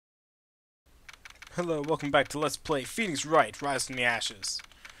Hello, welcome back to Let's Play Phoenix Wright, Rise from the Ashes.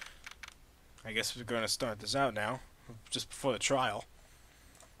 I guess we're going to start this out now, just before the trial.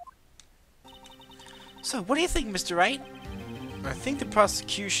 So, what do you think, Mr. Wright? I think the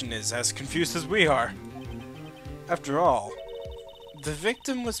prosecution is as confused as we are. After all, the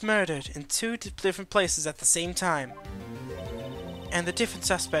victim was murdered in two different places at the same time. And the different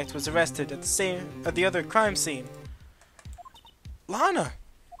suspect was arrested at the other crime scene. Lana!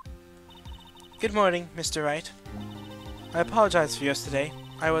 Good morning, Mr. Wright. I apologize for yesterday.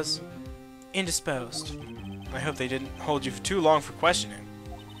 I was indisposed. I hope they didn't hold you for too long for questioning.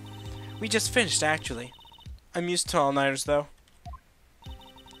 We just finished, actually. I'm used to all-nighters, though.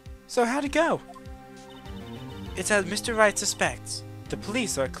 So how'd it go? It's as Mr. Wright suspects. The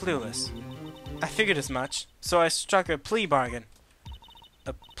police are clueless. I figured as much, so I struck a plea bargain.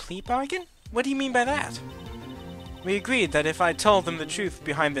 A plea bargain? What do you mean by that? We agreed that if I told them the truth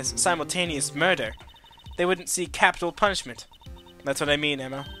behind this simultaneous murder, they wouldn't see capital punishment. That's what I mean,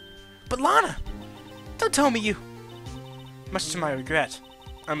 Emma. But Lana! Don't tell me you... Much to my regret,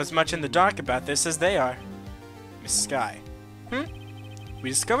 I'm as much in the dark about this as they are. Miss Skye. We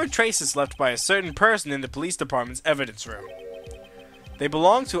discovered traces left by a certain person in the police department's evidence room. They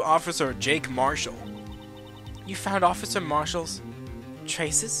belong to Officer Jake Marshall. You found Officer Marshall's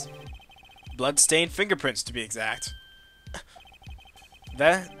traces? Blood-stained fingerprints, to be exact.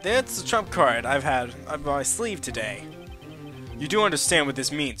 That's the trump card I've had on my sleeve today. You do understand what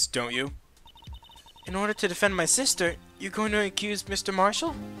this means, don't you? In order to defend my sister, you're going to accuse Mr.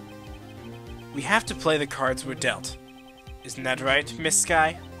 Marshall? We have to play the cards we're dealt. Isn't that right, Miss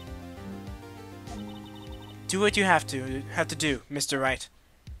Skye? Do what you have to do, Mr. Wright.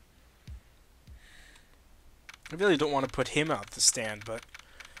 I really don't want to put him out the stand, but...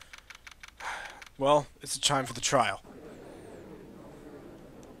 Well, it's time for the trial.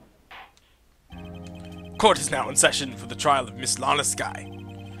 Court is now in session for the trial of Miss Lana Skye.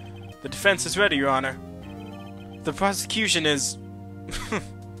 The defense is ready, Your Honor. The prosecution is...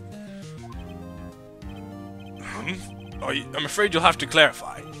 I'm afraid you'll have to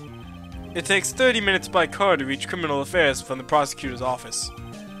clarify. It takes 30 minutes by car to reach criminal affairs from the prosecutor's office.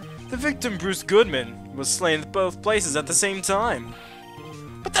 The victim, Bruce Goodman, was slain at both places at the same time.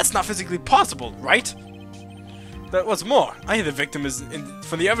 But that's not physically possible, right? What's more, I hear the victim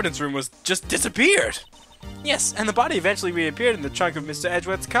from the evidence room was just disappeared. Yes, and the body eventually reappeared in the trunk of Mr.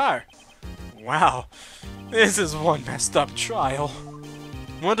 Edgeworth's car. Wow, this is one messed up trial.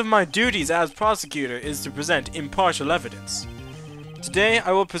 One of my duties as prosecutor is to present impartial evidence. Today,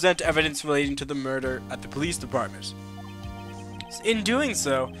 I will present evidence relating to the murder at the police department. In doing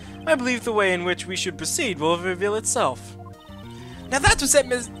so, I believe the way in which we should proceed will reveal itself. Now that's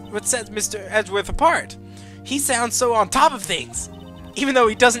what sets Mr. Edgeworth apart. He sounds so on top of things, even though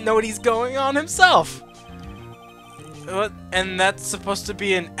he doesn't know what he's going on himself. And that's supposed to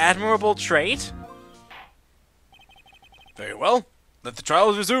be an admirable trait? Very well. Let the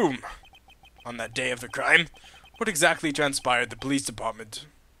trial resume. On that day of the crime, what exactly transpired at the police department?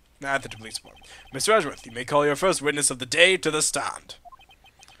 Mr. Edgeworth, you may call your first witness of the day to the stand.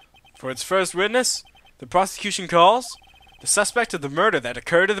 For its first witness, the prosecution calls the suspect of the murder that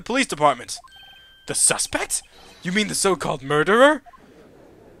occurred at the police department. The suspect? You mean the so-called murderer?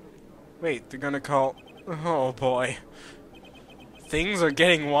 Wait, they're gonna call... Oh boy. Things are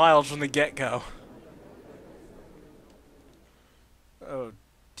getting wild from the get-go. Oh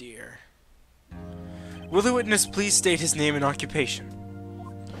dear. Will the witness please state his name and occupation?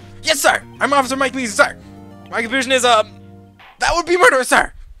 Yes, sir! I'm Officer Mike Meekins, sir! My occupation is, that would be murder,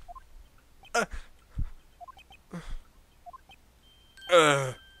 sir!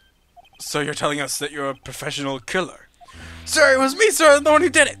 So you're telling us that you're a professional killer? Sir, it was me, sir, the one who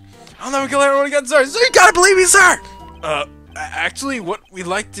did it! I'll never kill anyone again, sir! So you gotta believe me, sir! Actually, what we'd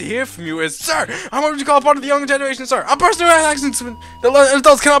like to hear from you is, sir, I'm what you call part of the younger generation, sir. I'm a person who has accidents that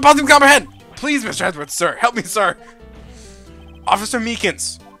adults cannot possibly comprehend. Please, Mr. Edgeworth, sir, help me, sir. Officer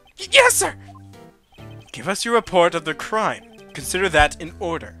Meekins. Yes, sir. Give us your report of the crime. Consider that in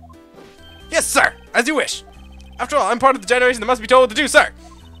order. Yes, sir, as you wish. After all, I'm part of the generation that must be told what to do, sir.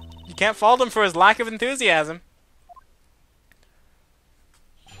 You can't fault him for his lack of enthusiasm.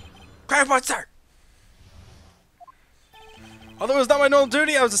 Crime report, sir. Although it was not my normal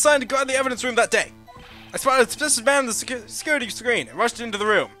duty, I was assigned to guard the evidence room that day. I spotted a suspicious man on the security screen and rushed into the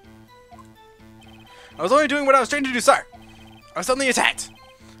room. I was only doing what I was trained to do, sir. I was suddenly attacked.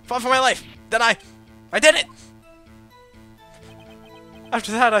 Fought for my life. Then I did it!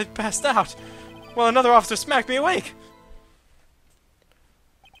 After that, I passed out, while another officer smacked me awake.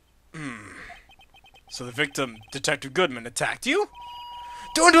 So the victim, Detective Goodman, attacked you?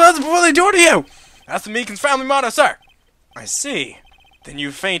 Don't do that before they do it to you! That's the Meekins family motto, sir. I see. Then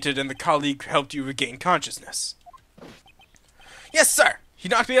you fainted and the colleague helped you regain consciousness. Yes, sir. He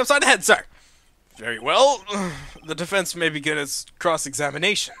knocked me upside the head, sir. Very well. The defense may begin its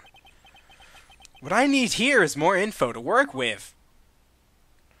cross-examination. What I need here is more info to work with.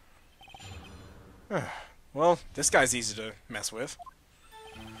 Well, this guy's easy to mess with.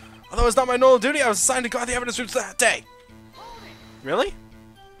 Although it's not my normal duty, I was assigned to guard the evidence rooms that day. Really?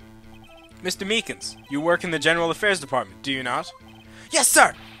 Mr. Meekins, you work in the General Affairs Department, do you not? Yes,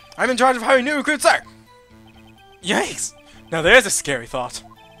 sir! I'm in charge of hiring new recruits, sir! Yikes! Now there's a scary thought.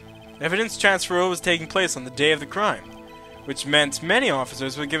 Evidence transfer was taking place on the day of the crime, which meant many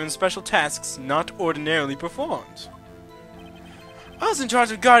officers were given special tasks not ordinarily performed. I was in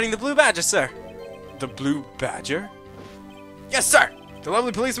charge of guarding the Blue Badger, sir. The Blue Badger? Yes, sir! The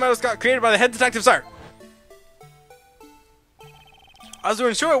lovely police mascot created by the head detective, sir! I was to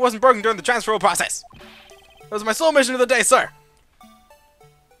ensure it wasn't broken during the transfer process. That was my sole mission of the day, sir.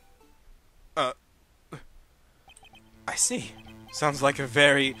 I see. Sounds like a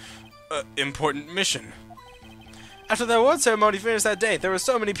very, important mission. After the award ceremony finished that day, there were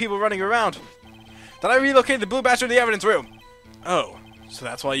so many people running around that I relocated the Blue Badger to the evidence room. Oh, so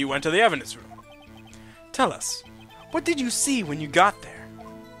that's why you went to the evidence room. Tell us, what did you see when you got there?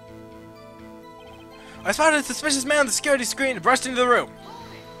 I spotted a suspicious man on the security screen and rushed into the room.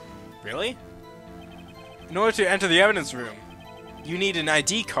 Really? In order to enter the evidence room, you need an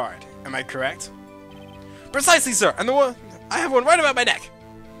ID card, am I correct? Precisely, sir, and I have one right about my neck.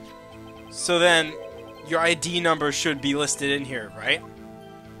 So then, your ID number should be listed in here, right?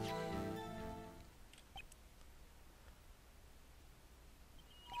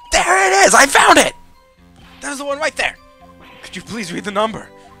 There it is! I found it! There's the one right there. Could you please read the number?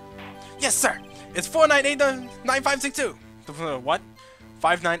 Yes, sir. It's 498-9562. What?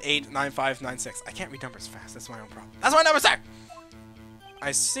 598-9596. I can't read numbers fast. That's my own problem. That's my number, sir!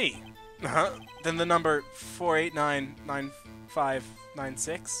 I see. Then the number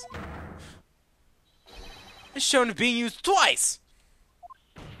 489-9596 is shown to be being used twice!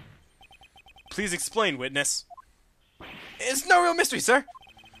 Please explain, witness. It's no real mystery, sir.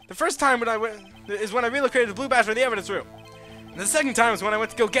 The first time when I relocated the Blue Badger to the evidence room. And the second time was when I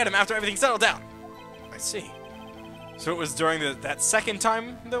went to go get him after everything settled down. I see. So it was during that second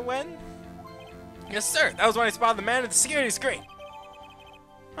time that when? Yes, sir. That was when I spotted the man at the security screen.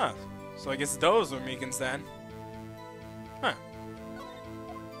 Huh. So I guess those were Meekins then. Huh.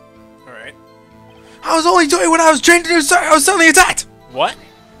 Alright. I was only doing what I was trained to do, sir! I was suddenly attacked! What?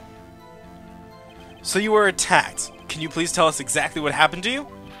 So you were attacked. Can you please tell us exactly what happened to you?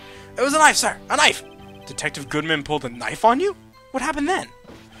 It was a knife, sir! A knife! Detective Goodman pulled a knife on you? What happened then?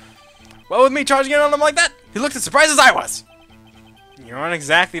 Well, with me charging in on him like that, he looked as surprised as I was! You aren't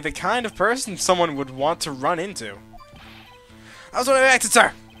exactly the kind of person someone would want to run into. That's what I reacted,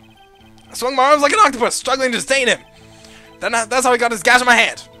 sir! I swung my arms like an octopus, struggling to detain him. That's how I got his gash on my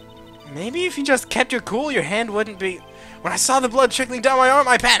hand. Maybe if you just kept your cool, your hand wouldn't be... When I saw the blood trickling down my arm,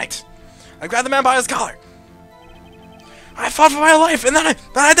 I panicked. I grabbed the man by his collar. I fought for my life, and then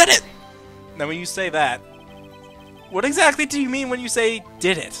I did it! Now when you say that, what exactly do you mean when you say,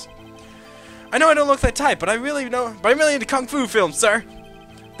 did it? I know I don't look that type, but I'm really into kung fu films, sir.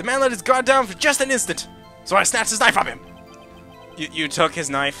 The man let his guard down for just an instant, so I snatched his knife from him. You took his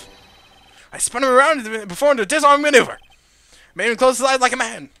knife? I spun him around and performed a disarming maneuver. Made him close his eyes like a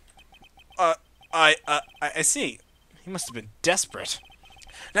man. I see. He must have been desperate.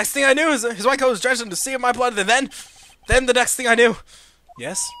 Next thing I knew, his white coat was drenched in the sea of my blood, and then the next thing I knew...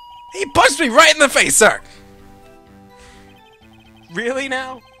 Yes? He punched me right in the face, sir! Really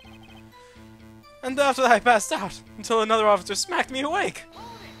now? And after that I passed out, until another officer smacked me awake.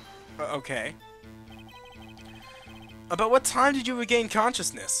 Okay. About what time did you regain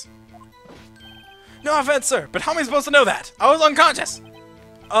consciousness? No offense, sir, but how am I supposed to know that? I was unconscious!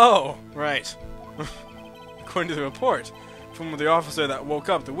 Oh, right. According to the report from the officer that woke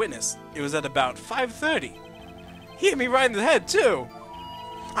up the witness, it was at about 5:30. He hit me right in the head, too!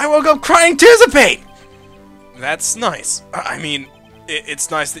 I woke up crying tears of pain! That's nice. I mean,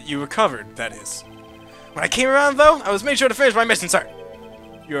 it's nice that you recovered, that is. When I came around, though, I was made sure to finish my mission, sir.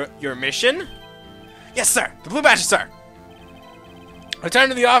 Your mission? Yes, sir. The Blue Badger, sir. I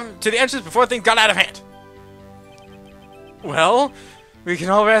returned to the entrance before things got out of hand. Well, we can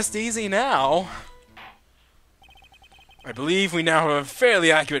all rest easy now. I believe we now have a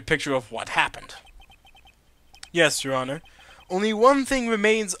fairly accurate picture of what happened. Yes, Your Honor. Only one thing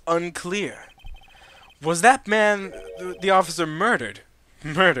remains unclear. Was that man, the officer, murdered?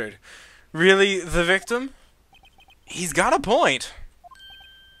 Murdered? Really the victim? He's got a point.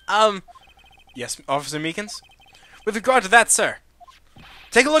 Yes, Officer Meekins? With regard to that, sir,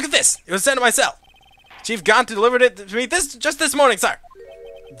 take a look at this. It was sent to my cell. Chief Gaunt delivered it to me just this morning, sir.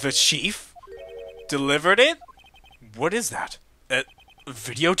 The chief? Delivered it? What is that? A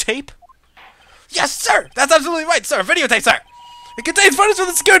videotape? Yes, sir! That's absolutely right, sir! Videotape, sir! It contains footage from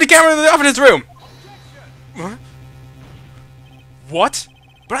the security camera in the office room! What? What?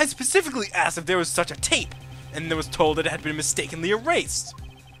 But I specifically asked if there was such a tape, and I was told that it had been mistakenly erased.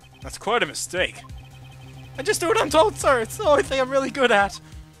 That's quite a mistake. I just do what I'm told, sir. It's the only thing I'm really good at.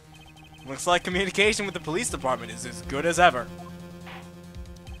 Looks like communication with the police department is as good as ever.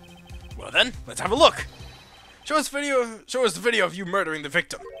 Well then, let's have a look. Show us the video of you murdering the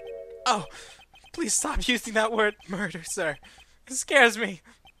victim. Oh, please stop using that word, murder, sir. It scares me.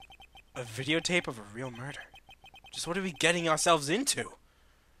 A videotape of a real murder? Just what are we getting ourselves into?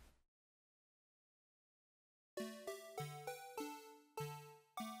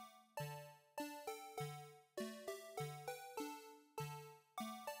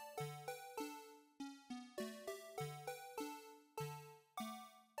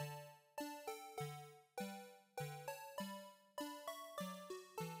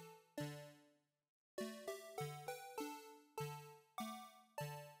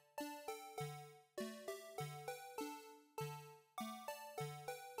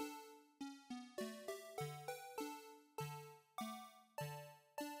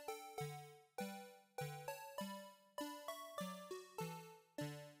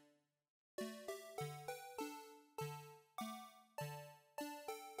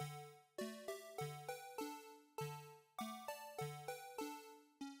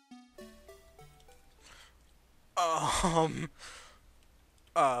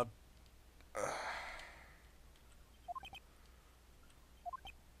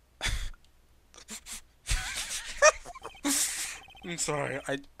 I'm sorry,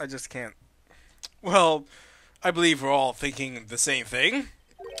 I just can't. Well, I believe we're all thinking the same thing.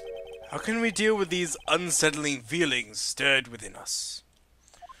 How can we deal with these unsettling feelings stirred within us?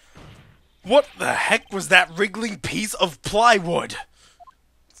 What the heck was that wriggling piece of plywood?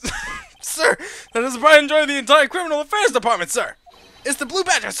 Sir, that is the pride and joy of the entire criminal affairs department, sir! It's the Blue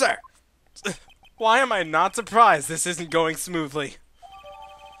Badger, sir! Why am I not surprised this isn't going smoothly?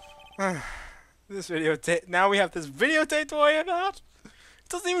 This videotape. Now we have this videotape to worry about? It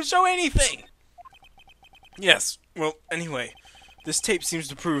doesn't even show anything! Yes, well, anyway. This tape seems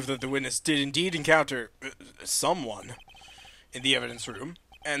to prove that the witness did indeed encounter someone in the evidence room,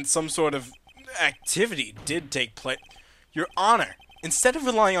 and some sort of activity did take place. Your Honor, instead of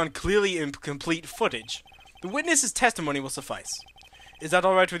relying on clearly incomplete footage, the witness's testimony will suffice. Is that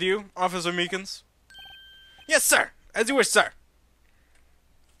alright with you, Officer Meekins? Yes, sir! As you wish, sir!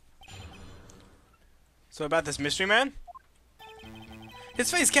 So about this mystery man?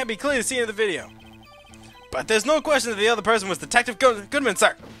 His face can't be clearly seen in the video. But there's no question that the other person was Detective Goodman,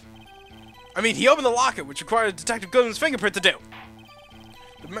 sir! I mean, he opened the locker, which required Detective Goodman's fingerprint to do.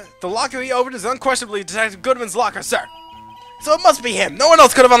 The locker he opened is unquestionably Detective Goodman's locker, sir! So it must be him! No one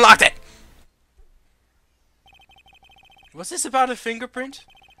else could have unlocked it! Was this about a fingerprint?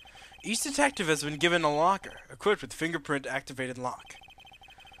 Each detective has been given a locker, equipped with fingerprint-activated lock.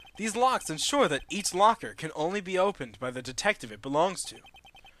 These locks ensure that each locker can only be opened by the detective it belongs to.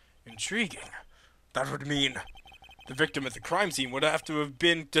 Intriguing. That would mean the victim at the crime scene would have to have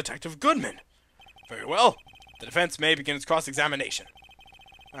been Detective Goodman. Very well. The defense may begin its cross-examination.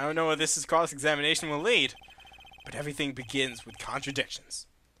 I don't know where this cross-examination will lead, but everything begins with contradictions.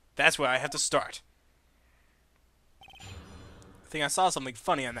 That's where I have to start. I think I saw something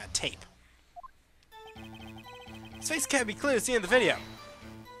funny on that tape. His face can't be clearly seen in the video.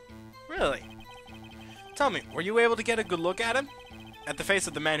 Really? Tell me, were you able to get a good look at him? At the face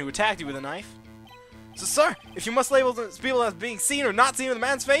of the man who attacked you with a knife? So, sir, if you must label people as being seen or not seen in the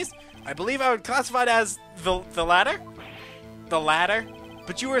man's face, I believe I would classify it as the latter? The latter?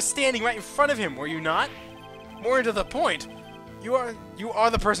 But you were standing right in front of him, were you not? More to the point, you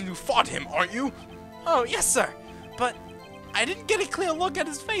are the person who fought him, aren't you? Oh, yes, sir. But I didn't get a clear look at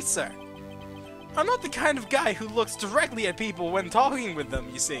his face, sir. I'm not the kind of guy who looks directly at people when talking with them,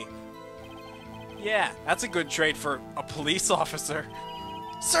 you see. Yeah, that's a good trait for a police officer.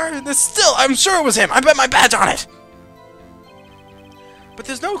 Sir, I'm sure it was him. I bet my badge on it. But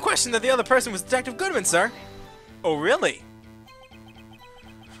there's no question that the other person was Detective Goodman, sir. Oh, really?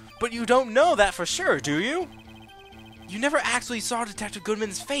 But you don't know that for sure, do you? You never actually saw Detective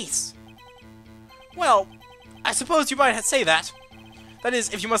Goodman's face. Well, I suppose you might say that. That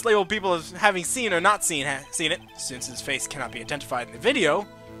is, if you must label people as having seen or not seen it, since his face cannot be identified in the video,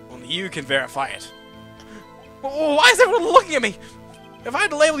 only you can verify it. Why is everyone looking at me? If I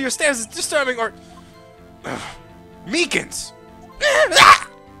had to label your stance as disturbing or... Meekins!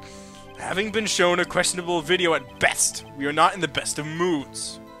 Having been shown a questionable video at best, we are not in the best of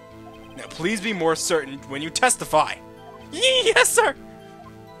moods. Now please be more certain when you testify. Yes, sir!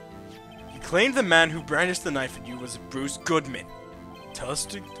 You claimed the man who brandished the knife at you was Bruce Goodman. Tell us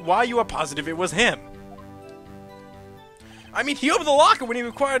why you are positive it was him. I mean, he opened the locker when he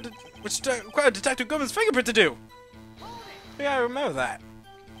required Detective Goodman's fingerprint to do. Yeah, I remember that.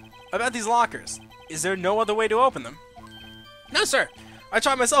 About these lockers, is there no other way to open them? No, sir. I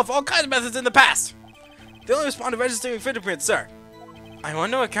tried myself all kinds of methods in the past. They only respond to registering fingerprints, sir. I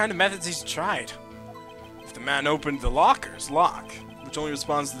wonder what kind of methods he's tried. If the man opened the locker's lock, which only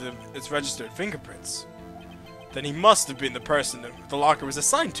responds to its registered fingerprints, then he must have been the person that the locker was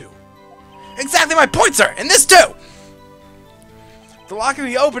assigned to. Exactly my point, sir! And this too! The locker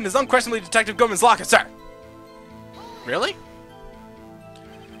he opened is unquestionably Detective Goodman's locker, sir. Really?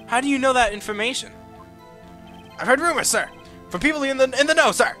 How do you know that information? I've heard rumors, sir. From people in the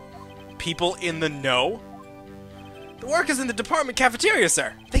know, sir. People in the know? The workers in the department cafeteria,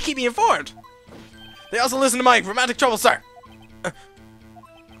 sir. They keep me informed. They also listen to my romantic trouble, sir.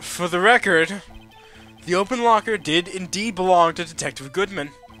 For the record, the open locker did indeed belong to Detective Goodman.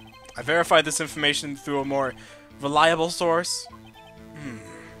 I verified this information through a more reliable source.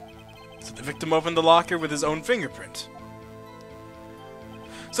 So the victim opened the locker with his own fingerprint.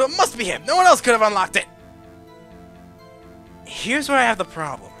 So it must be him. No one else could have unlocked it. Here's where I have the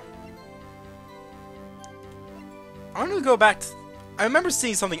problem. I want to go back to... I remember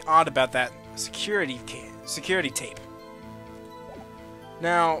seeing something odd about that security tape.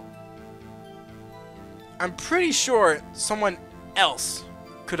 Now, I'm pretty sure someone else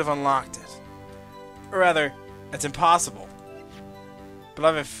could have unlocked it. Or rather, it's impossible. But I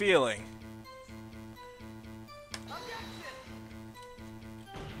have a feeling...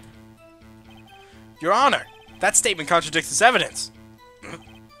 Your Honor, that statement contradicts this evidence.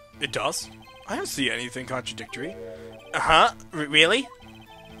 It does? I don't see anything contradictory. Really?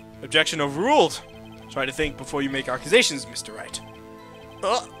 Objection overruled. Try to think before you make accusations, Mr. Wright.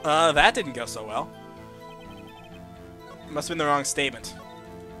 That didn't go so well. Must have been the wrong statement.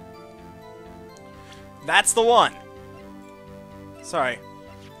 That's the one. Sorry.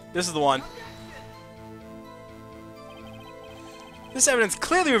 This is the one. This evidence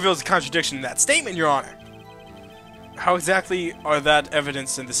clearly reveals a contradiction in that statement, Your Honor. How exactly are that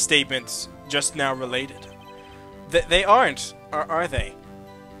evidence and the statements just now related? They aren't, are they?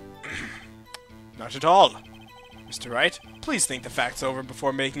 Not at all. Mr. Wright, please think the facts over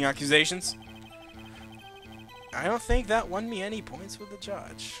before making accusations. I don't think that won me any points with the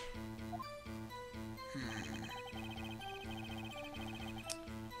judge.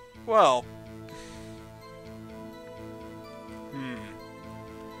 Well...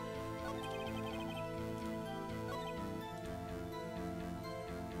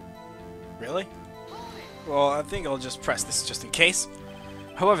 Really? Well, I think I'll just press this just in case.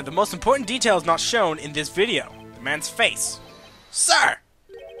 However, the most important detail is not shown in this video. The man's face. Sir!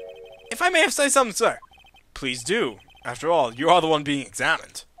 If I may have said something, sir. Please do. After all, you are the one being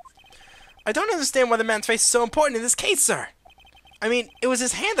examined. I don't understand why the man's face is so important in this case, sir. I mean, it was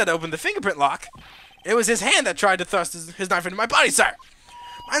his hand that opened the fingerprint lock. It was his hand that tried to thrust his knife into my body, sir.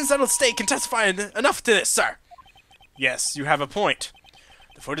 My unsettled state can testify enough to this, sir. Yes, you have a point.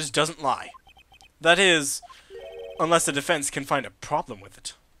 The footage doesn't lie. That is, unless the defense can find a problem with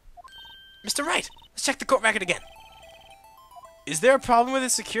it. Mr. Wright, let's check the court record again. Is there a problem with the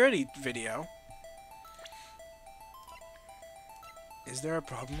security video? Is there a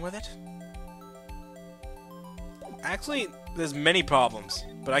problem with it? Actually, there's many problems,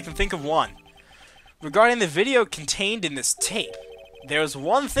 but I can think of one. Regarding the video contained in this tape, there's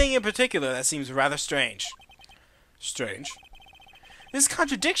one thing in particular that seems rather strange. Strange? This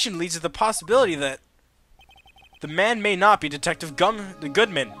contradiction leads to the possibility that the man may not be Detective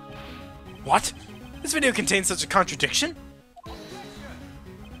Goodman. What? This video contains such a contradiction?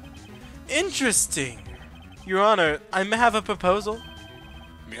 Interesting. Your Honor, I may have a proposal.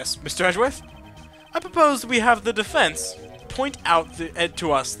 Yes, Mr. Edgeworth? I propose we have the defense point out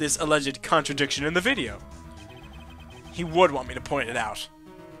to us this alleged contradiction in the video. He would want me to point it out.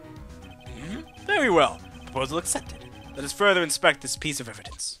 Very well. Proposal accepted. Let us further inspect this piece of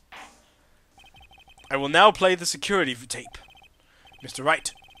evidence. I will now play the security tape. Mr. Wright,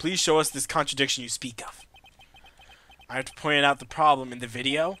 please show us this contradiction you speak of. I have to point out the problem in the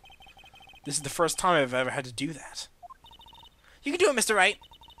video. This is the first time I've ever had to do that. You can do it, Mr. Wright.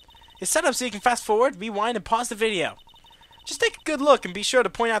 It's set up so you can fast forward, rewind, and pause the video. Just take a good look and be sure to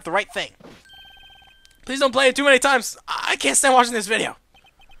point out the right thing. Please don't play it too many times. I can't stand watching this video.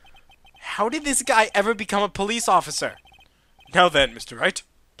 How did this guy ever become a police officer? Now then, Mr. Wright,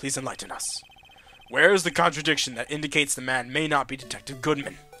 please enlighten us. Where is the contradiction that indicates the man may not be Detective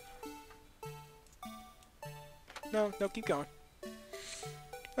Goodman? No, keep going.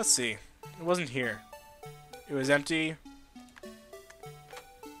 Let's see. It wasn't here. It was empty.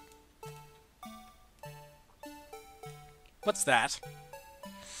 What's that?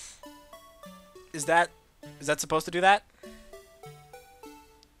 Is that supposed to do that?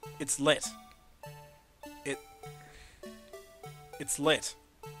 It's lit. It's lit.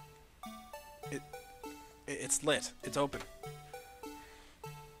 It's lit. It's open.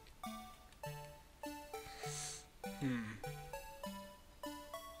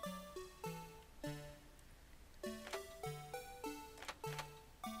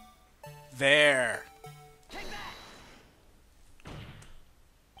 There.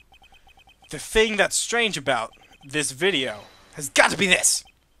 The thing that's strange about this video has got to be this.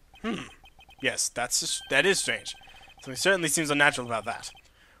 Yes, that is strange. Something certainly seems unnatural about that.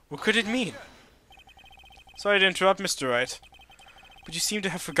 What could it mean? Sorry to interrupt, Mr. Wright, but you seem to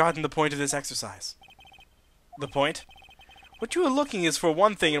have forgotten the point of this exercise. The point? What you are looking is for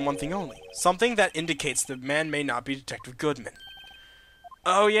one thing and one thing only. Something that indicates the man may not be Detective Goodman.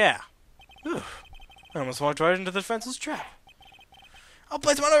 Oh, yeah. Whew. I almost walked right into the defense's trap. I'll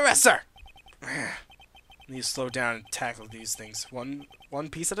place him under arrest, sir! I need to slow down and tackle these things one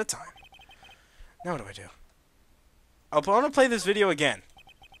piece at a time. Now what do? I want to play this video again.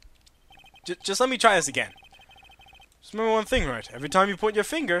 Just let me try this again. Just remember one thing, right? Every time you point your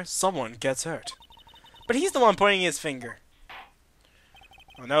finger, someone gets hurt. But he's the one pointing his finger.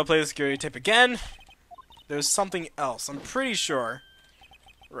 I'll now play the security tape again. There's something else. I'm pretty sure.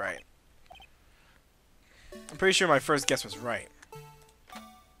 Right. I'm pretty sure my first guess was right.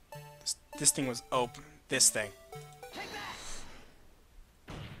 This thing was open. This thing.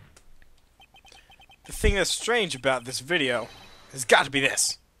 The thing that's strange about this video has got to be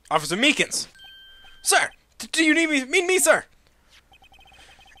this. Officer Meekins! Sir! Do you need me, sir?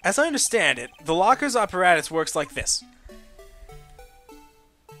 As I understand it, the locker's apparatus works like this.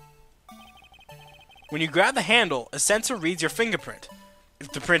 When you grab the handle, a sensor reads your fingerprint.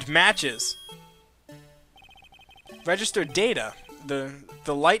 If the print matches registered data,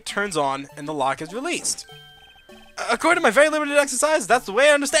 the light turns on and the lock is released. According to my very limited exercise, that's the way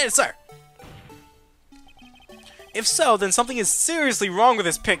I understand it, sir. If so, then something is seriously wrong with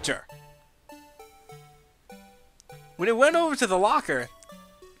this picture. When it went over to the locker,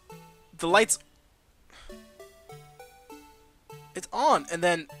 the lights... It's on, and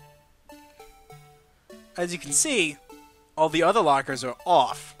then... As you can see, all the other lockers are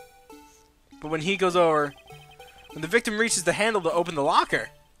off. But when he goes over... When the victim reaches the handle to open the locker,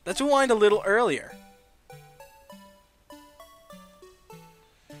 let's rewind a little earlier.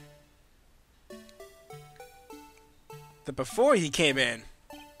 That before he came in...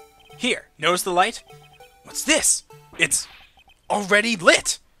 Here, notice the light? What's this? It's already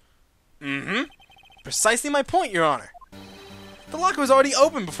lit! Precisely my point, Your Honor. The locker was already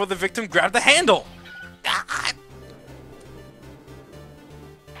open before the victim grabbed the handle!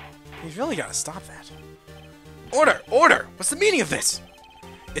 You've really got to stop that. Order! Order! What's the meaning of this?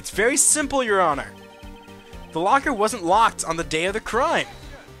 It's very simple, Your Honor. The locker wasn't locked on the day of the crime.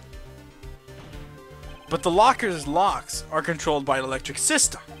 But the locker's locks are controlled by an electric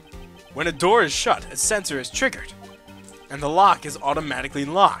system. When a door is shut, a sensor is triggered, and the lock is automatically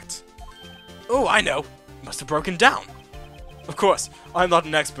locked. Oh, I know. It must have broken down. Of course, I'm not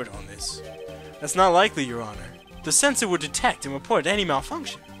an expert on this. That's not likely, Your Honor. The sensor would detect and report any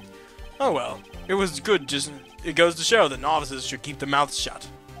malfunction. Oh well, it was good just... It goes to show that novices should keep their mouths shut.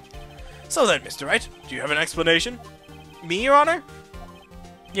 So then, Mr. Wright, do you have an explanation? Me, Your Honor?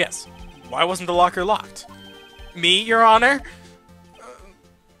 Yes. Why wasn't the locker locked? Me, Your Honor?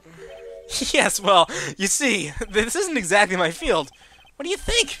 Yes, well, you see, this isn't exactly my field. What do you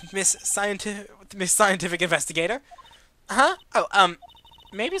think, Miss Scientific Investigator? Huh? Oh,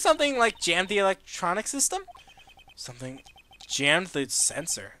 maybe something like jammed the electronic system? Something jammed the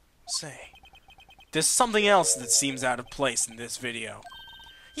sensor. Say, there's something else that seems out of place in this video.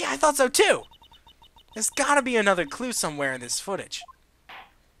 Yeah, I thought so too! There's gotta be another clue somewhere in this footage.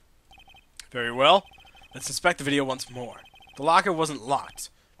 Very well. Let's inspect the video once more. The locker wasn't locked.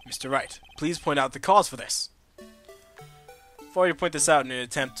 Mr. Wright, please point out the cause for this. I've already pointed this out in an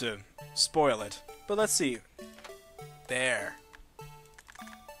attempt to spoil it, but let's see. There.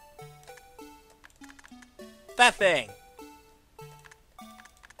 That thing!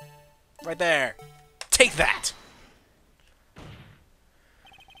 Right there. Take that!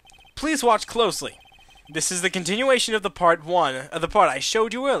 Please watch closely. This is the continuation of the part I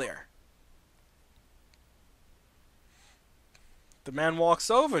showed you earlier. The man walks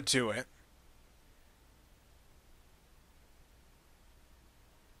over to it.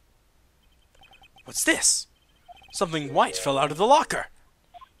 What's this? Something white fell out of the locker.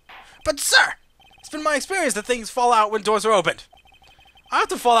 But sir, it's been my experience that things fall out when doors are opened. I have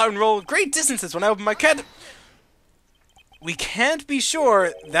to fall out and roll great distances when I open my can. We can't be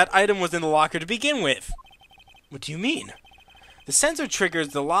sure that item was in the locker to begin with. What do you mean? The sensor triggers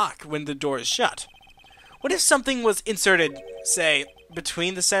the lock when the door is shut. What if something was inserted, say,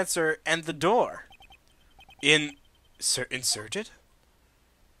 between the sensor and the door? Inserted?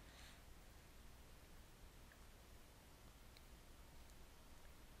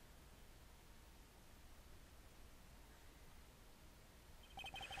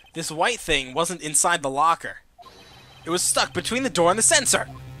 This white thing wasn't inside the locker. It was stuck between the door and the sensor.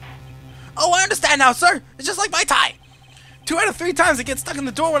 Oh, I understand now, sir. It's just like my tie. 2 out of 3 times it gets stuck in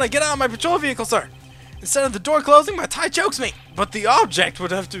the door when I get out of my patrol vehicle, sir. Instead of the door closing, my tie chokes me. But the object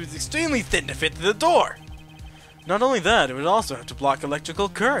would have to be extremely thin to fit the door. Not only that, it would also have to block electrical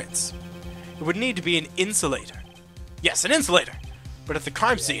currents. It would need to be an insulator. Yes, an insulator. But at the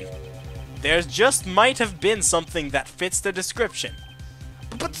crime scene, there just might have been something that fits the description.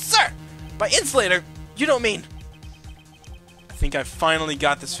 But sir, by insulator, you don't mean... I think I finally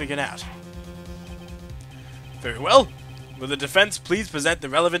got this figured out. Very well. Will the defense please present the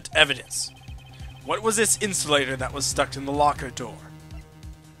relevant evidence? What was this insulator that was stuck in the locker door?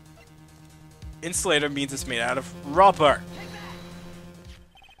 Insulator means it's made out of rubber.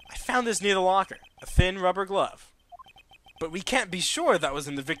 I found this near the locker, a thin rubber glove. But we can't be sure that was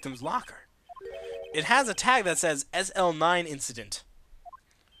in the victim's locker. It has a tag that says SL9 incident.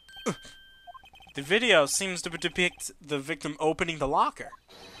 The video seems to depict the victim opening the locker.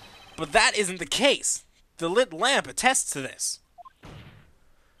 But that isn't the case. The lit lamp attests to this.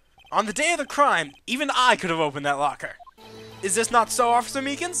 On the day of the crime, even I could have opened that locker. Is this not so, Officer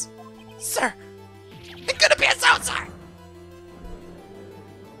Meekins? Sir, it could have been so, sir!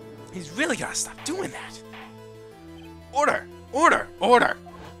 He's really gotta stop doing that. Order! Order! Order!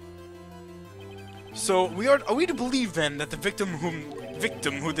 So, are we to believe then that the victim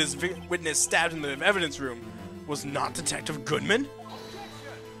who this witness stabbed in the evidence room was not Detective Goodman?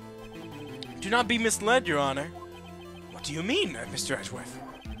 Do not be misled, Your Honor. What do you mean, Mr. Edgeworth?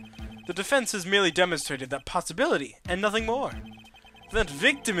 The defense has merely demonstrated that possibility, and nothing more. That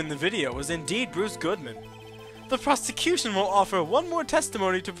victim in the video was indeed Bruce Goodman. The prosecution will offer one more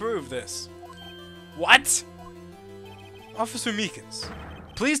testimony to prove this. What? Officer Meekins,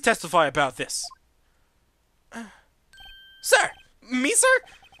 please testify about this. Sir! Me, sir?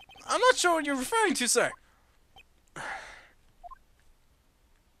 I'm not sure what you're referring to, sir.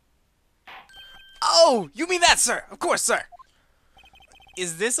 Oh, you mean that, sir? Of course, sir.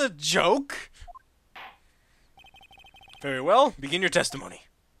 Is this a joke? Very well, begin your testimony.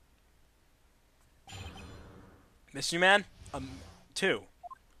 Mystery Man, 2.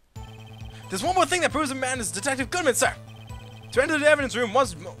 There's one more thing that proves a man is Detective Goodman, sir. To enter the evidence room,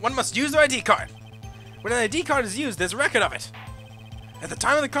 one must use their ID card. When an ID card is used, there's a record of it. At the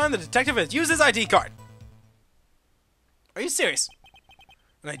time of the crime, the detective has used his ID card. Are you serious?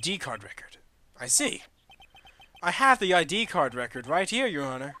 An ID card record. I see. I have the ID card record right here, Your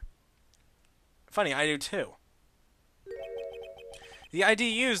Honor. Funny, I do too. The ID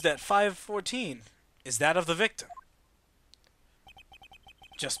used at 5:14 is that of the victim.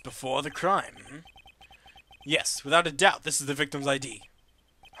 Just before the crime. Yes, without a doubt, this is the victim's ID.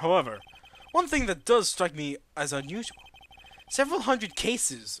 However, one thing that does strike me as unusual. Several hundred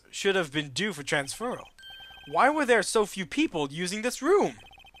cases should have been due for transferal. Why were there so few people using this room?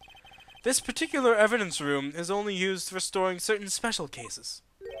 This particular evidence room is only used for storing certain special cases.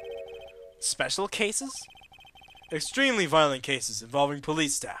 Special cases? Extremely violent cases involving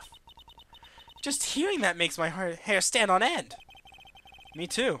police staff. Just hearing that makes my hair stand on end. Me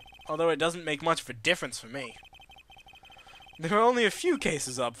too, although it doesn't make much of a difference for me. There are only a few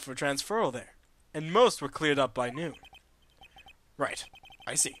cases up for transferal there, and most were cleared up by noon. Right,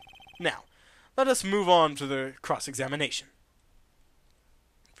 I see. Now, let us move on to the cross-examination.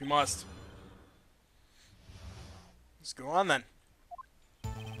 If we must. Let's go on then.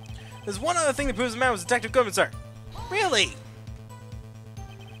 There's one other thing that proves the man was Detective Goodman, sir. Really?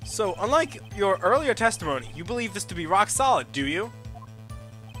 So, unlike your earlier testimony, you believe this to be rock solid, do you?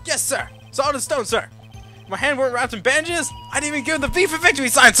 Yes, sir. Solid as stone, sir. If my hand weren't wrapped in bandages, I'd even give the V for victory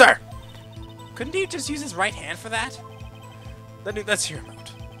sign, sir. Couldn't he just use his right hand for that? Let's hear him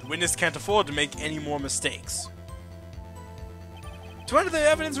out. The witness can't afford to make any more mistakes. To enter the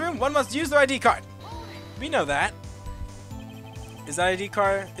evidence room, one must use their ID card. We know that. Is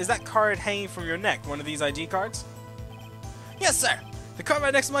that card hanging from your neck one of these ID cards? Yes, sir. The card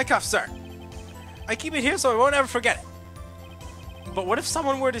right next to my cuff, sir. I keep it here so I won't ever forget it. But what if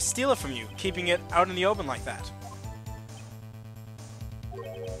someone were to steal it from you, keeping it out in the open like that?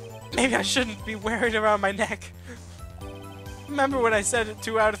 Maybe I shouldn't be wearing it around my neck. Remember when I said it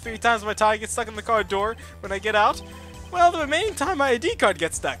 2 out of 3 times my tie gets stuck in the car door when I get out? Well, the remaining time my ID card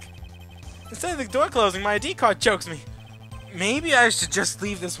gets stuck. Instead of the door closing, my ID card chokes me. Maybe I should just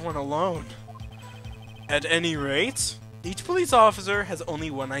leave this one alone. At any rate, each police officer has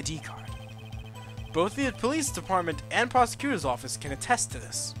only one ID card. Both the police department and prosecutor's office can attest to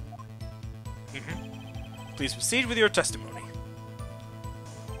this. Please proceed with your testimony.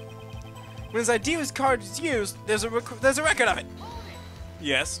 When his ID card is used, there's a record of it.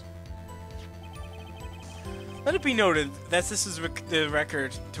 Yes. Let it be noted that this is the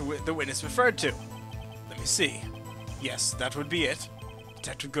record the witness referred to. Let me see. Yes, that would be it.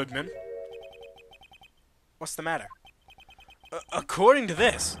 Detective Goodman. What's the matter? According to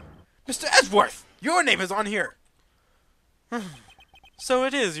this, Mr. Edgeworth, your name is on here. So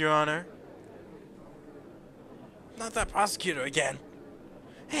it is, Your Honor. Not that prosecutor again.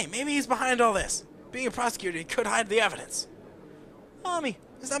 Hey, maybe he's behind all this. Being a prosecutor, he could hide the evidence. Mommy,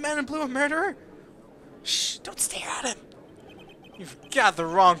 is that man in blue a murderer? Shh, don't stare at him. You've got the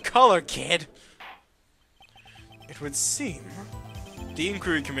wrong color, kid. It would seem the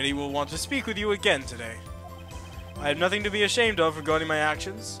inquiry committee will want to speak with you again today. I have nothing to be ashamed of regarding my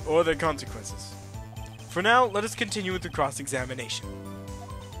actions or their consequences. For now, let us continue with the cross-examination.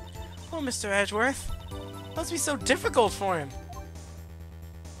 Oh, Mr. Edgeworth. Must be so difficult for him.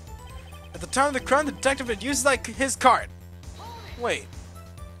 At the time of the crime, the detective had used his card. Wait.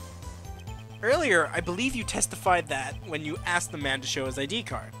 Earlier, I believe you testified that when you asked the man to show his ID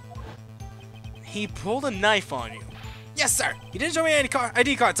card, he pulled a knife on you. Yes, sir. He didn't show me any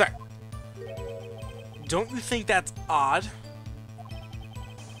ID card, sir. Don't you think that's odd?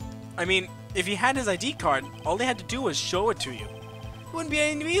 I mean, if he had his ID card, all he had to do was show it to you. There wouldn't be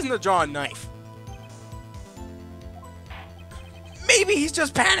any reason to draw a knife. Maybe he's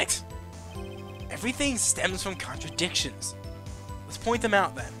just panicked. Everything stems from contradictions. Let's point them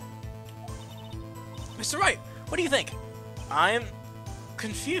out then. Mr. Wright, what do you think? I'm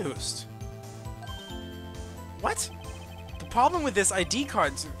confused. What? The problem with this ID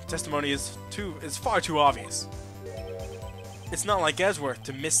card testimony is far too obvious. It's not like Edgeworth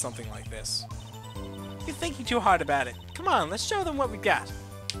to miss something like this. You're thinking too hard about it. Come on, let's show them what we got.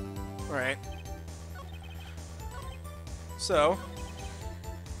 Alright. So,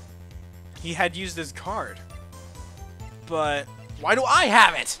 he had used his card. But why do I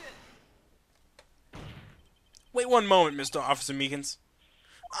have it? Wait one moment, Mr. Officer Meekins.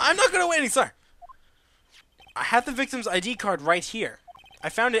 I'm not gonna wait any, sir. I have the victim's ID card right here. I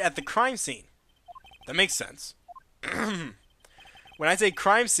found it at the crime scene. That makes sense. When I say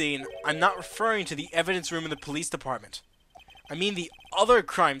crime scene, I'm not referring to the evidence room in the police department. I mean the other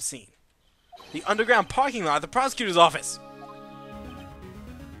crime scene. The underground parking lot at the prosecutor's office.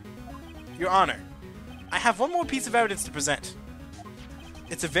 Your Honor, I have one more piece of evidence to present.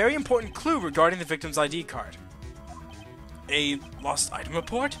 It's a very important clue regarding the victim's ID card. A lost item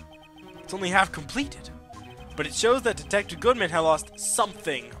report? It's only half completed, but it shows that Detective Goodman had lost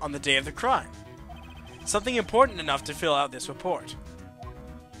something on the day of the crime. Something important enough to fill out this report.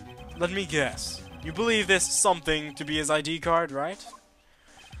 Let me guess. You believe this something to be his ID card, right?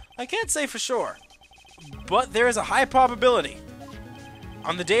 I can't say for sure, but there is a high probability.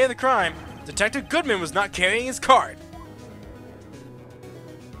 On the day of the crime, Detective Goodman was not carrying his card.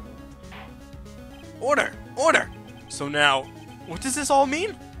 Order! Order! So now, what does this all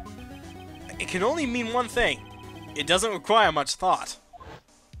mean? It can only mean one thing. It doesn't require much thought.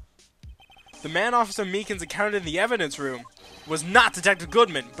 The man Officer Meekins encountered in the evidence room was not Detective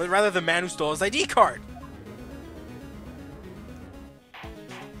Goodman, but rather the man who stole his ID card.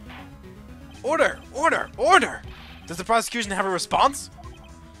 Order! Order! Order! Does the prosecution have a response?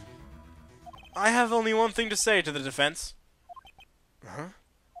 I have only one thing to say to the defense. Huh?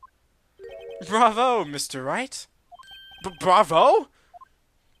 Bravo, Mr. Wright. Bravo?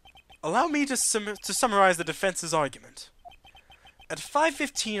 Allow me to summarize the defense's argument. At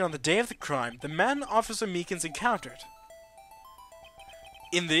 5:15 on the day of the crime, the man Officer Meekins encountered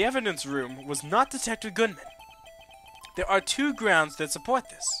in the evidence room was not Detective Goodman. There are two grounds that support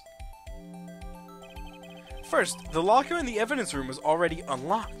this. First, the locker in the evidence room was already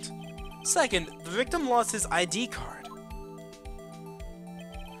unlocked. Second, the victim lost his ID card.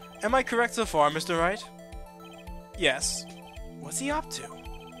 Am I correct so far, Mr. Wright? Yes. What's he up to?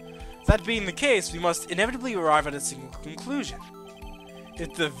 That being the case, we must inevitably arrive at a single conclusion.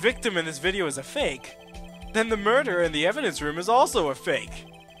 If the victim in this video is a fake, then the murder in the evidence room is also a fake.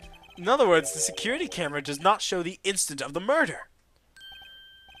 In other words, the security camera does not show the instant of the murder.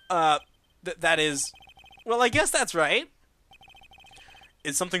 That is... Well, I guess that's right.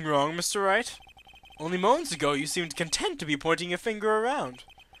 Is something wrong, Mr. Wright? Only moments ago, you seemed content to be pointing your finger around.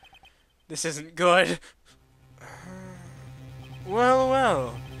 This isn't good.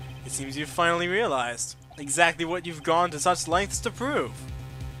 Well. It seems you've finally realized exactly what you've gone to such lengths to prove.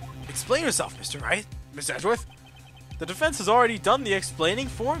 Explain yourself, Mr. Wright. Miss Edgeworth. The defense has already done the explaining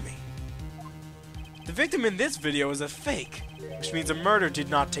for me. The victim in this video is a fake, which means a murder did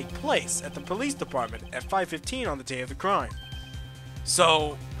not take place at the police department at 5:15 on the day of the crime.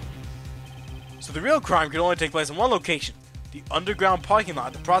 So the real crime could only take place in one location, the underground parking lot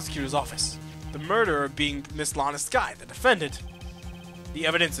at the prosecutor's office. The murderer being Miss Lana Skye, the defendant. The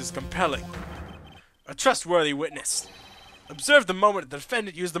evidence is compelling. A trustworthy witness. Observe the moment the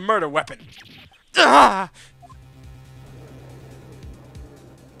defendant used the murder weapon. Ah!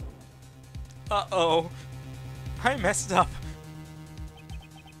 Uh-oh. I messed up.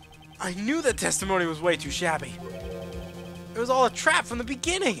 I knew that testimony was way too shabby. It was all a trap from the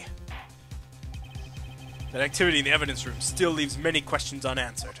beginning. That activity in the evidence room still leaves many questions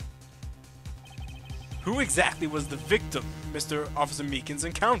unanswered. Who exactly was the victim Mr. Officer Meekins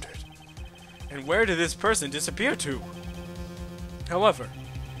encountered? And where did this person disappear to? However,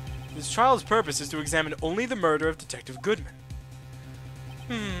 this trial's purpose is to examine only the murder of Detective Goodman.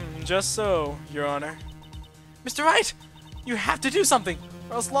 Just so, Your Honor. Mr. Wright! You have to do something,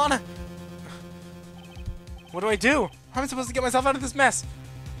 or else Lana... What do I do? How am I supposed to get myself out of this mess?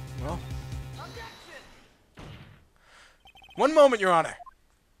 Well... One moment, Your Honor!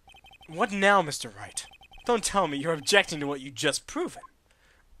 What now, Mr. Wright? Don't tell me you're objecting to what you just proven.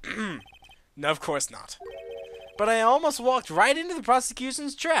 No, of course not. But I almost walked right into the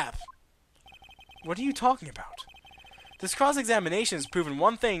prosecution's trap. What are you talking about? This cross-examination has proven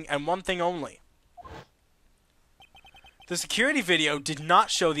one thing and one thing only. The security video did not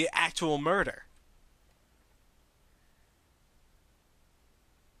show the actual murder.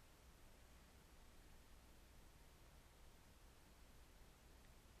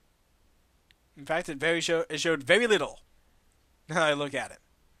 In fact, it showed very little. Now I look at it.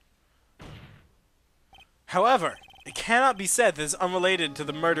 However, it cannot be said that it's unrelated to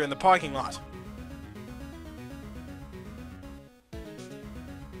the murder in the parking lot.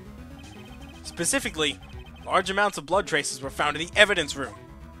 Specifically, large amounts of blood traces were found in the evidence room.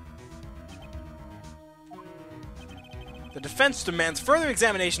 The defense demands further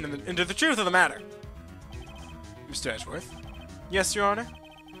examination into the truth of the matter. Mr. Edgeworth? Yes, Your Honor?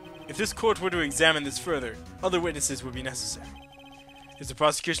 If this court were to examine this further, other witnesses would be necessary. Is the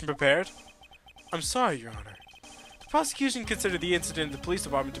prosecution prepared? I'm sorry, Your Honor. The prosecution considered the incident in the police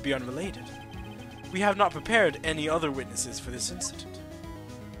department to be unrelated. We have not prepared any other witnesses for this incident.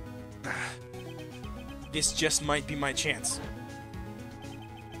 This just might be my chance.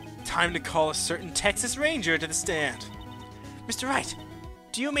 Time to call a certain Texas Ranger to the stand. Mr. Wright,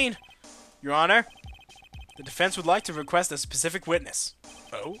 do you mean... Your Honor, the defense would like to request a specific witness.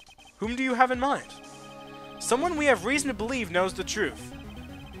 Oh? Whom do you have in mind? Someone we have reason to believe knows the truth.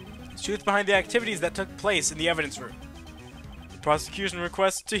 The truth behind the activities that took place in the evidence room. The prosecution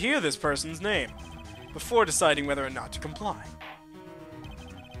requests to hear this person's name before deciding whether or not to comply.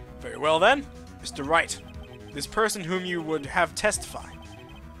 Very well then, Mr. Wright. This person whom you would have testify.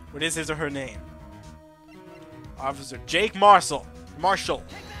 What is his or her name? Officer Jake Marshall. Marshall.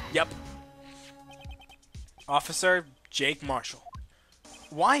 Yep. Officer Jake Marshall.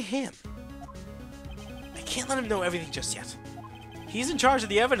 Why him? I can't let him know everything just yet. He's in charge of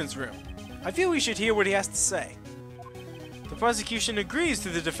the evidence room. I feel we should hear what he has to say. The prosecution agrees to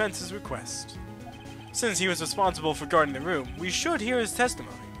the defense's request. Since he was responsible for guarding the room, we should hear his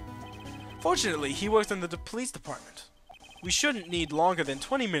testimony. Fortunately, he works in the police department. We shouldn't need longer than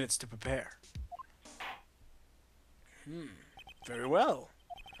 20 minutes to prepare. Very well.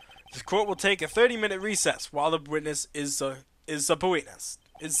 The court will take a 30-minute recess while the witness is subpoenaed.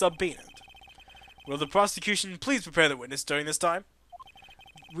 Will the prosecution please prepare the witness during this time?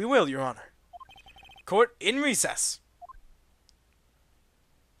 We will, Your Honor. Court in recess.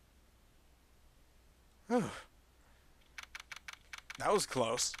 That was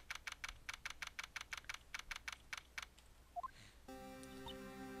close.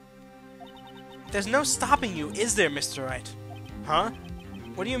 There's no stopping you, is there, Mr. Wright? Huh?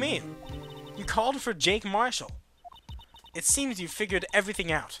 What do you mean? You called for Jake Marshall. It seems you figured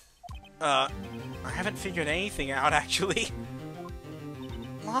everything out. I haven't figured anything out, actually.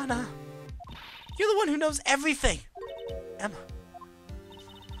 Lana, you're the one who knows everything. Emma,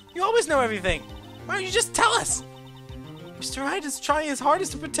 you always know everything. Why don't you just tell us? Mr. Wright is trying his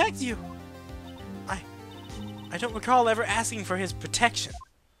hardest to protect you. I don't recall ever asking for his protection.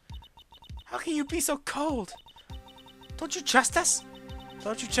 How can you be so cold? Don't you trust us?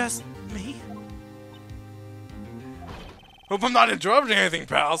 Don't you trust me? Hope I'm not interrupting anything,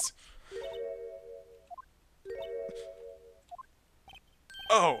 pals.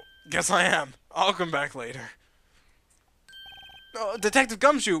 Oh, guess I am. I'll come back later. Oh, Detective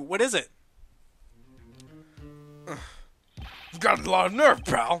Gumshoe, what is it? You've got a lot of nerve,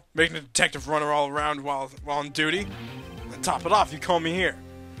 pal. Making a detective run all around while on duty. And to top it off, you call me here.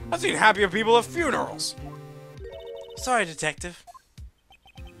 I've seen happier people at funerals. Sorry, Detective.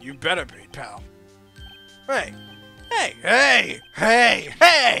 You better be, pal. Hey! Hey! Hey! Hey!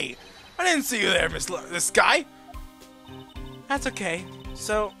 Hey! I didn't see you there, this guy! That's okay.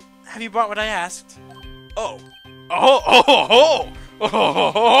 So, have you brought what I asked? Oh! Oh! Oh! Oh! Oh!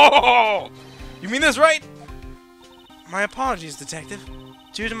 Oh! Oh! You mean this, right? My apologies, Detective.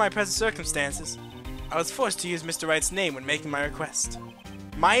 Due to my present circumstances, I was forced to use Mr. Wright's name when making my request.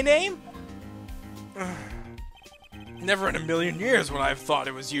 My name? Never in a million years would I have thought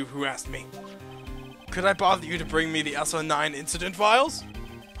it was you who asked me. Could I bother you to bring me the SL9 incident files?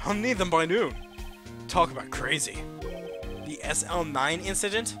 I'll need them by noon. Talk about crazy. The SL9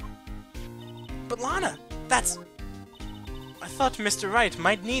 incident? But Lana, that's... I thought Mr. Wright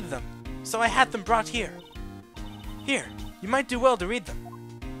might need them, so I had them brought here. Here, you might do well to read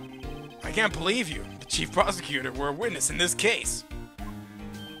them. I can't believe you, the chief prosecutor, were a witness in this case.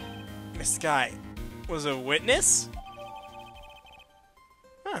 Miss Sky was a witness?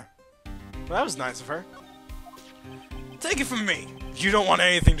 Huh. Well, that was nice of her. Take it from me. You don't want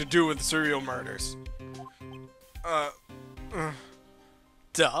anything to do with serial murders.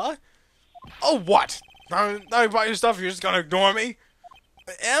 Duh? Oh, what? Now you bought your stuff, you're just gonna ignore me?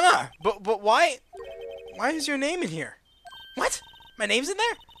 Emma, but why is your name in here? What? My name's in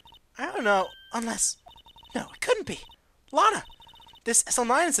there? I don't know, unless... No, it couldn't be. Lana, this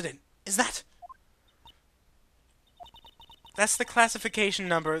SL9 incident, is that... That's the classification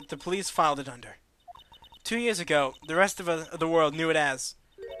number the police filed it under. 2 years ago, the rest of the world knew it as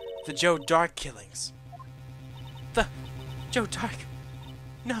the Joe Darke killings. The Joe Darke?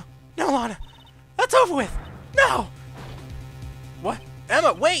 No, Lana, that's over with. No. What?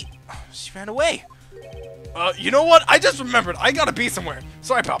 Emma, wait. Oh, she ran away. You know what? I just remembered. I gotta be somewhere.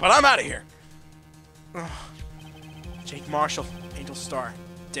 Sorry, pal, but I'm out of here. Jake Marshall, Angel Star,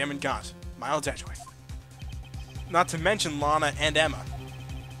 Damon Gaunt, Miles Edgeworth. Not to mention Lana and Emma.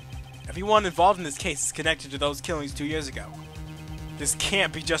 Everyone involved in this case is connected to those killings 2 years ago. This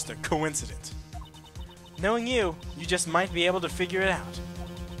can't be just a coincidence. Knowing you just might be able to figure it out.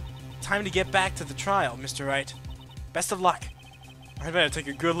 Time to get back to the trial, Mr. Wright. Best of luck. I better take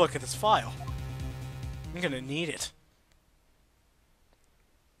a good look at this file. I'm gonna need it.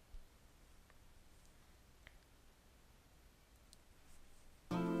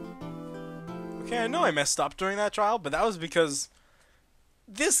 Okay, I know I messed up during that trial, but that was because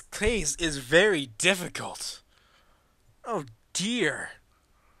this case is very difficult. Oh dear.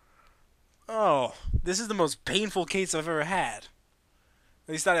 Oh, this is the most painful case I've ever had.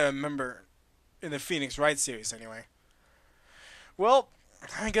 At least that I remember in the Phoenix Wright series, anyway. Well,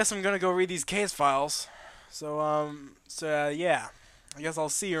 I guess I'm gonna go read these case files. So, yeah. I guess I'll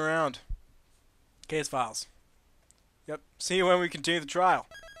see you around. Case files. Yep, see you when we continue the trial.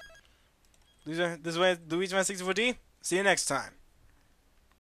 This is Luigi 64D. See you next time.